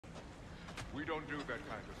We don't do that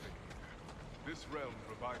kind of thing. This realm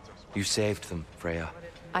provides us with... You saved them, Freya.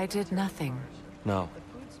 I did nothing. No.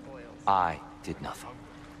 I did nothing.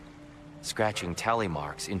 Scratching tally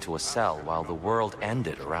marks into a cell while the world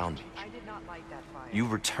ended around me. You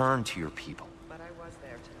returned to your people.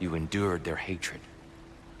 You endured their hatred.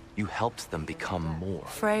 You helped them become more.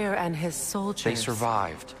 Freyr and his soldiers... They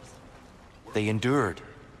survived. They endured.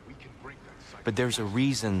 But there's a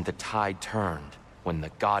reason the tide turned when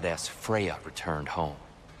the goddess Freya returned home.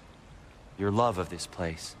 Your love of this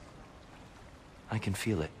place. I can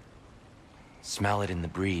feel it. Smell it in the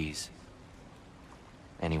breeze.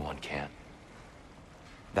 Anyone can.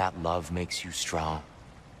 That love makes you strong.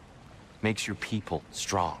 Makes your people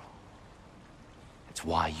strong. It's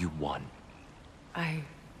why you won.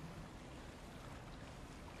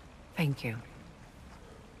 Thank you.